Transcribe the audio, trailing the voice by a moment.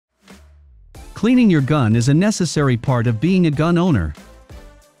Cleaning your gun is a necessary part of being a gun owner.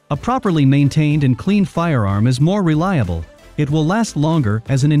 A properly maintained and clean firearm is more reliable, it will last longer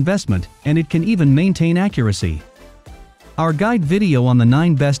as an investment, and it can even maintain accuracy. Our guide video on the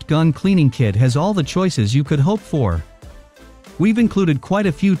 9 best gun cleaning kit has all the choices you could hope for. We've included quite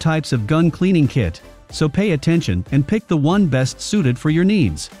a few types of gun cleaning kit, so pay attention and pick the one best suited for your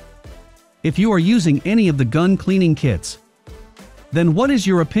needs. If you are using any of the gun cleaning kits, then what is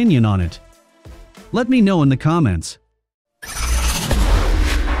your opinion on it? Let me know in the comments.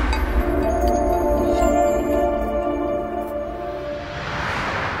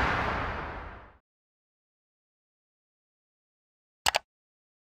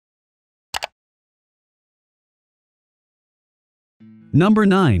 Number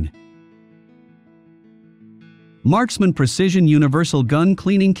 9. Marksman Precision Universal Gun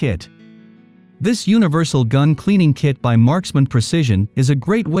Cleaning Kit. This universal gun cleaning kit by Marksman Precision is a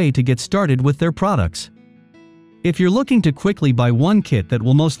great way to get started with their products. If you're looking to quickly buy one kit that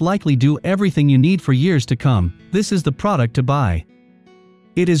will most likely do everything you need for years to come, this is the product to buy.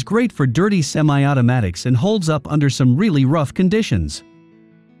 It is great for dirty semi-automatics and holds up under some really rough conditions.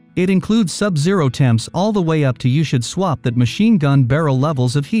 It includes sub-zero temps all the way up to you should swap that machine gun barrel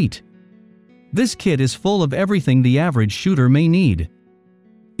levels of heat. This kit is full of everything the average shooter may need.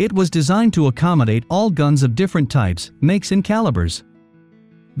 It was designed to accommodate all guns of different types, makes and calibers.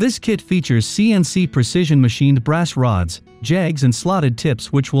 This kit features CNC precision machined brass rods, jags and slotted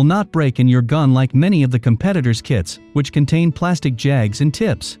tips which will not break in your gun like many of the competitors' kits, which contain plastic jags and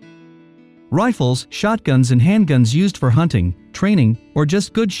tips. Rifles, shotguns and handguns used for hunting, training, or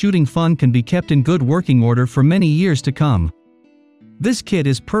just good shooting fun can be kept in good working order for many years to come. This kit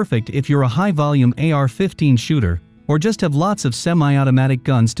is perfect if you're a high-volume AR-15 shooter, or just have lots of semi-automatic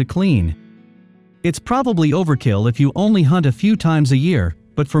guns to clean. It's probably overkill if you only hunt a few times a year,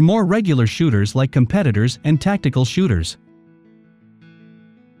 but for more regular shooters like competitors and tactical shooters.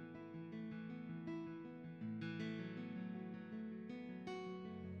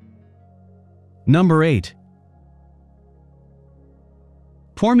 Number 8.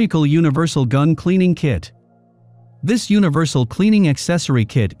 Pormucal Universal Gun Cleaning Kit. This universal cleaning accessory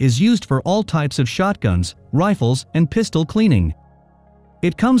kit is used for all types of shotguns, rifles, and pistol cleaning.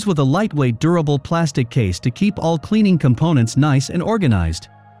 It comes with a lightweight durable plastic case to keep all cleaning components nice and organized.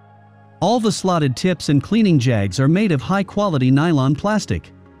 All the slotted tips and cleaning jags are made of high-quality nylon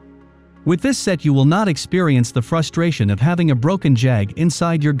plastic. With this set you will not experience the frustration of having a broken jag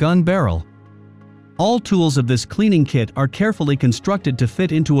inside your gun barrel. All tools of this cleaning kit are carefully constructed to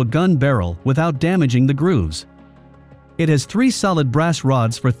fit into a gun barrel without damaging the grooves. It has 3 solid brass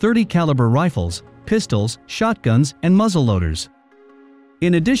rods for 30 caliber rifles, pistols, shotguns, and muzzleloaders.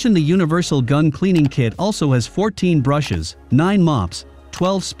 In addition, the universal gun cleaning kit also has 14 brushes, 9 mops,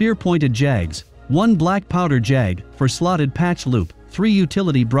 12 spear-pointed jags, 1 black powder jag for slotted patch loop, 3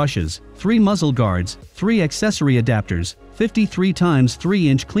 utility brushes, 3 muzzle guards, 3 accessory adapters, 53 x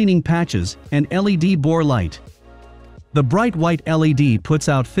 3-inch cleaning patches, and LED bore light. The bright white LED puts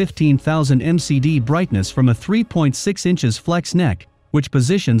out 15,000 MCD brightness from a 3.6 inches flex neck, which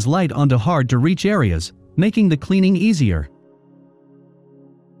positions light onto hard-to-reach areas, making the cleaning easier.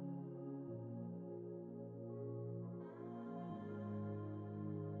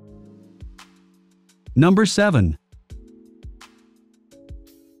 Number 7.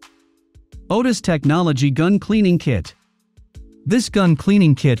 Otis Technology Gun Cleaning Kit. This gun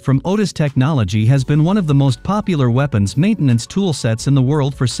cleaning kit from Otis Technology has been one of the most popular weapons maintenance tool sets in the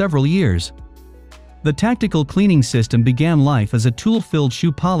world for several years. The tactical cleaning system began life as a tool-filled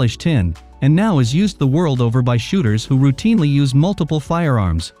shoe polish tin, and now is used the world over by shooters who routinely use multiple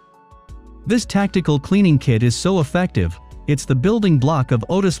firearms. This tactical cleaning kit is so effective, it's the building block of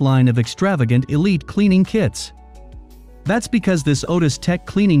Otis' line of extravagant elite cleaning kits. That's because this Otis Tech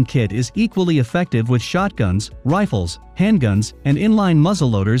cleaning kit is equally effective with shotguns, rifles, handguns, and inline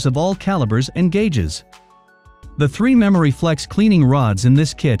muzzleloaders of all calibers and gauges. The 3 Memory Flex cleaning rods in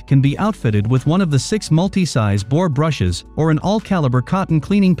this kit can be outfitted with one of the 6 multi-size bore brushes or an all-caliber cotton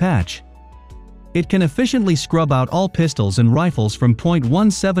cleaning patch. It can efficiently scrub out all pistols and rifles from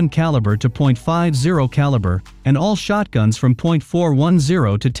 .17 caliber to .50 caliber, and all shotguns from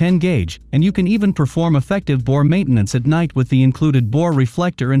 .410 to 10 gauge, and you can even perform effective bore maintenance at night with the included bore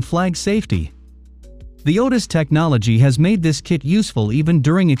reflector and flag safety. The Otis technology has made this kit useful even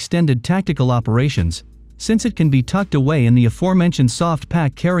during extended tactical operations, since it can be tucked away in the aforementioned soft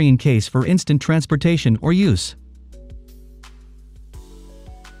pack carrying case for instant transportation or use.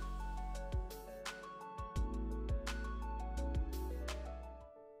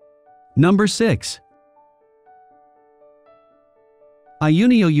 Number 6.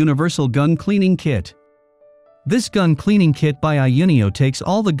 Iunio Universal Gun Cleaning Kit. This gun cleaning kit by Iunio takes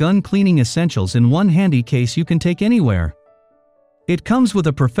all the gun cleaning essentials in one handy case you can take anywhere. It comes with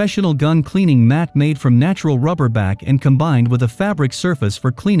a professional gun cleaning mat made from natural rubber back and combined with a fabric surface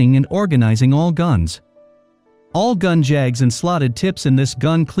for cleaning and organizing all guns. All gun jags and slotted tips in this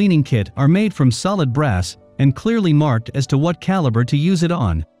gun cleaning kit are made from solid brass and clearly marked as to what caliber to use it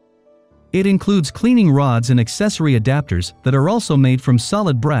on. It includes cleaning rods and accessory adapters that are also made from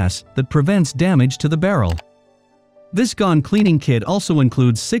solid brass that prevents damage to the barrel. This gun cleaning kit also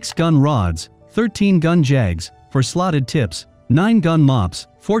includes 6 gun rods, 13 gun jags for slotted tips, 9 gun mops,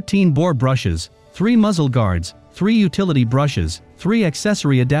 14 bore brushes, 3 muzzle guards, 3 utility brushes, 3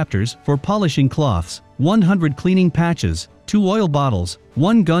 accessory adapters for polishing cloths, 100 cleaning patches, 2 oil bottles,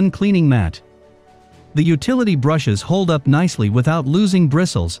 1 gun cleaning mat. The utility brushes hold up nicely without losing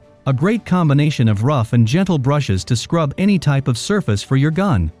bristles, a great combination of rough and gentle brushes to scrub any type of surface for your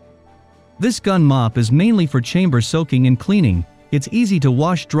gun. This gun mop is mainly for chamber soaking and cleaning. It's easy to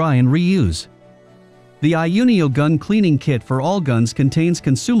wash, dry and reuse. The Iunio Gun Cleaning Kit for all guns contains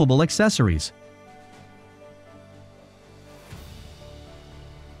consumable accessories.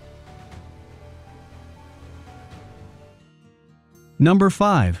 Number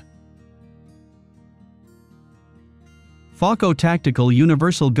 5. Falko Tactical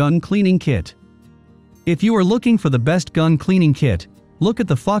Universal Gun Cleaning Kit. If you are looking for the best gun cleaning kit, look at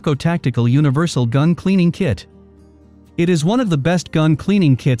the Falko Tactical Universal Gun Cleaning Kit. It is one of the best gun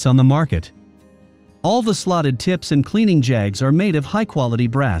cleaning kits on the market. All the slotted tips and cleaning jags are made of high-quality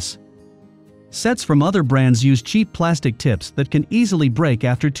brass. Sets from other brands use cheap plastic tips that can easily break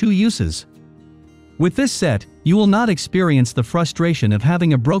after 2 uses. With this set, you will not experience the frustration of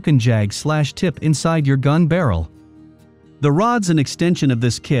having a broken jag/tip inside your gun barrel. The rods and extension of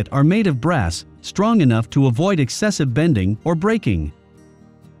this kit are made of brass, strong enough to avoid excessive bending or breaking.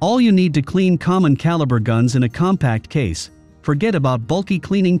 All you need to clean common caliber guns in a compact case. Forget about bulky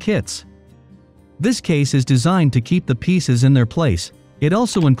cleaning kits. This case is designed to keep the pieces in their place. It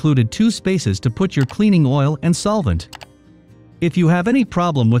also included 2 spaces to put your cleaning oil and solvent. If you have any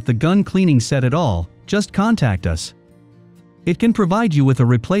problem with the gun cleaning set at all, just contact us. It can provide you with a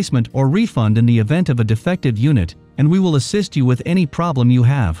replacement or refund in the event of a defective unit, and we will assist you with any problem you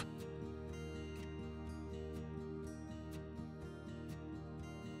have.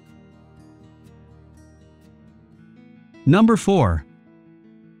 Number 4.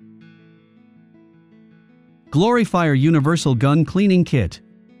 Gloryfire Universal Gun Cleaning Kit.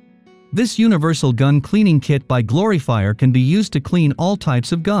 This universal gun cleaning kit by Gloryfire can be used to clean all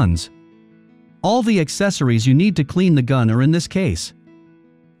types of guns. All the accessories you need to clean the gun are in this case.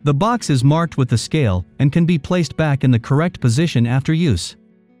 The box is marked with the scale and can be placed back in the correct position after use.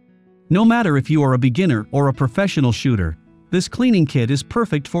 No matter if you are a beginner or a professional shooter, this cleaning kit is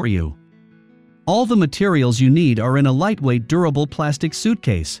perfect for you. All the materials you need are in a lightweight, durable plastic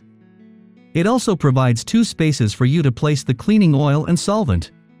suitcase. It also provides 2 spaces for you to place the cleaning oil and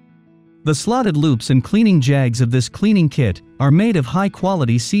solvent. The slotted loops and cleaning jags of this cleaning kit are made of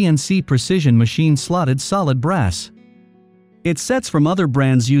high-quality CNC precision machine slotted solid brass. Its sets from other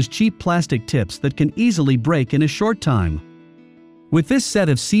brands use cheap plastic tips that can easily break in a short time. With this set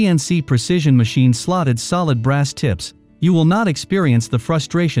of CNC precision machine slotted solid brass tips, you will not experience the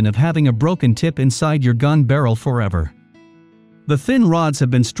frustration of having a broken tip inside your gun barrel forever. The thin rods have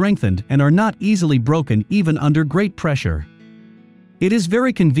been strengthened and are not easily broken even under great pressure. It is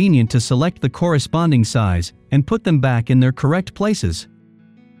very convenient to select the corresponding size and put them back in their correct places.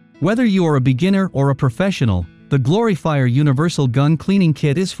 Whether you are a beginner or a professional, the Gloryfire Universal Gun Cleaning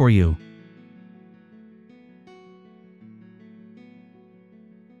Kit is for you.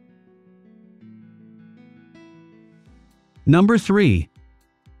 Number 3.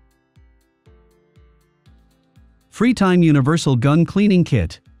 Freetime Universal Gun Cleaning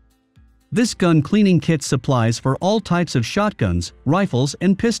Kit. This gun cleaning kit supplies for all types of shotguns, rifles,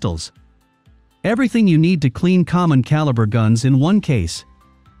 and pistols. Everything you need to clean common caliber guns in one case.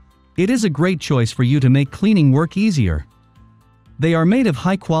 It is a great choice for you to make cleaning work easier. They are made of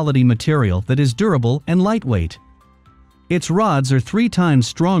high-quality material that is durable and lightweight. Its rods are 3 times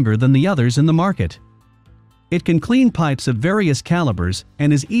stronger than the others in the market. It can clean pipes of various calibers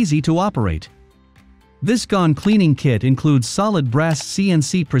and is easy to operate. This gun cleaning kit includes solid brass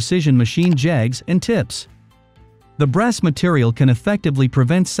CNC precision machine jags and tips. The brass material can effectively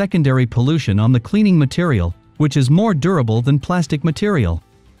prevent secondary pollution on the cleaning material, which is more durable than plastic material.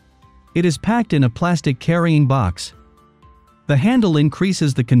 It is packed in a plastic carrying box. The handle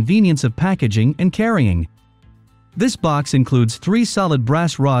increases the convenience of packaging and carrying. This box includes 3 solid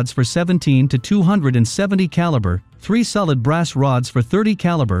brass rods for 17 to 270 caliber, 3 solid brass rods for .30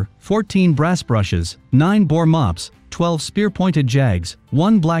 caliber, 14 brass brushes, 9 bore mops, 12 spear-pointed jags,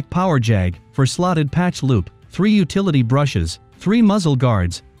 1 black power jag for slotted patch loop, 3 utility brushes, 3 muzzle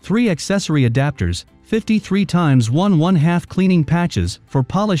guards, 3 accessory adapters, 53 x 1/2 cleaning patches for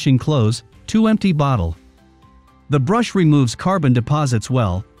polishing clothes, 2 empty bottle. The brush removes carbon deposits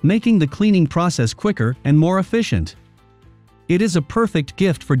well, making the cleaning process quicker and more efficient. It is a perfect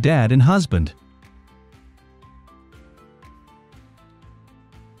gift for dad and husband.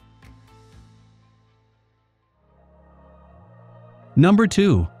 Number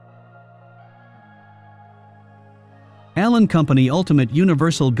 2. Allen Company Ultimate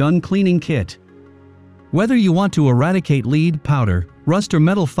Universal Gun Cleaning Kit. Whether you want to eradicate lead, powder, rust or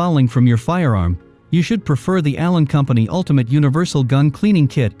metal fouling from your firearm, you should prefer the Allen Company Ultimate Universal Gun Cleaning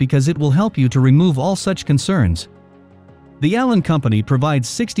Kit because it will help you to remove all such concerns. The Allen Company provides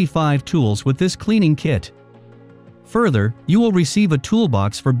 65 tools with this cleaning kit. Further, you will receive a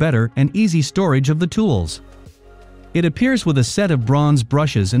toolbox for better and easy storage of the tools. It appears with a set of bronze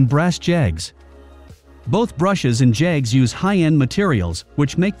brushes and brass jags. Both brushes and jags use high-end materials,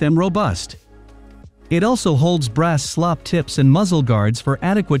 which make them robust. It also holds brass slop tips and muzzle guards for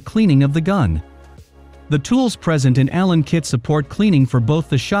adequate cleaning of the gun. The tools present in Allen kit support cleaning for both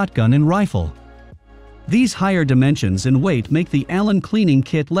the shotgun and rifle. These higher dimensions and weight make the Allen cleaning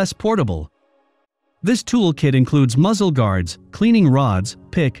kit less portable. This tool kit includes muzzle guards, cleaning rods,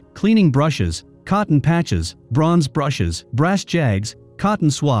 pick, cleaning brushes, cotton patches, bronze brushes, brass jags,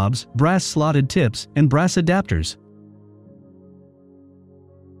 cotton swabs, brass slotted tips, and brass adapters.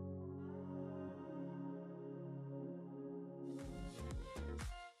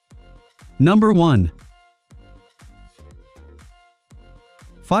 Number 1.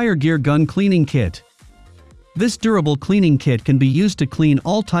 Fire Gear Gun Cleaning Kit. This durable cleaning kit can be used to clean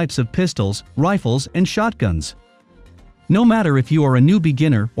all types of pistols, rifles, and shotguns. No matter if you are a new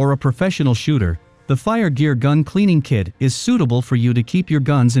beginner or a professional shooter, the Fire Gear Gun Cleaning Kit is suitable for you to keep your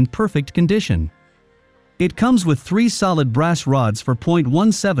guns in perfect condition. It comes with 3 solid brass rods for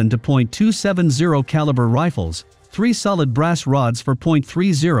 .17 to .270 caliber rifles, 3 solid brass rods for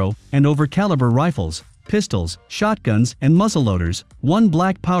 .30 and over caliber rifles, pistols, shotguns, and muzzleloaders, 1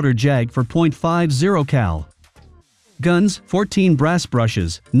 black powder jag for .50 cal. Guns, 14 brass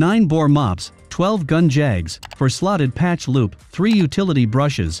brushes, 9 bore mops, 12 gun jags for slotted patch loop, 3 utility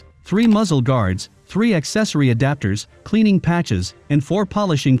brushes, 3 muzzle guards, 3 accessory adapters, cleaning patches, and 4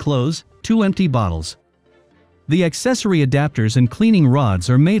 polishing clothes, 2 empty bottles. The accessory adapters and cleaning rods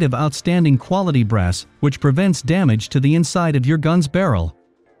are made of outstanding quality brass, which prevents damage to the inside of your gun's barrel.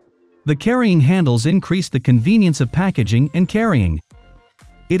 The carrying handles increase the convenience of packaging and carrying.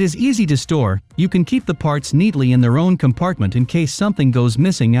 It is easy to store, you can keep the parts neatly in their own compartment in case something goes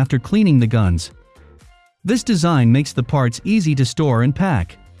missing after cleaning the guns. This design makes the parts easy to store and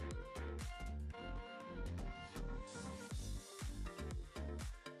pack.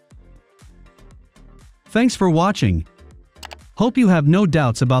 Thanks for watching. Hope you have no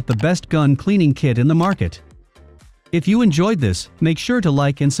doubts about the best gun cleaning kit in the market. If you enjoyed this, make sure to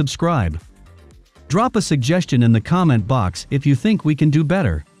like and subscribe. Drop a suggestion in the comment box if you think we can do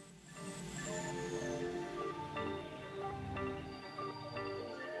better.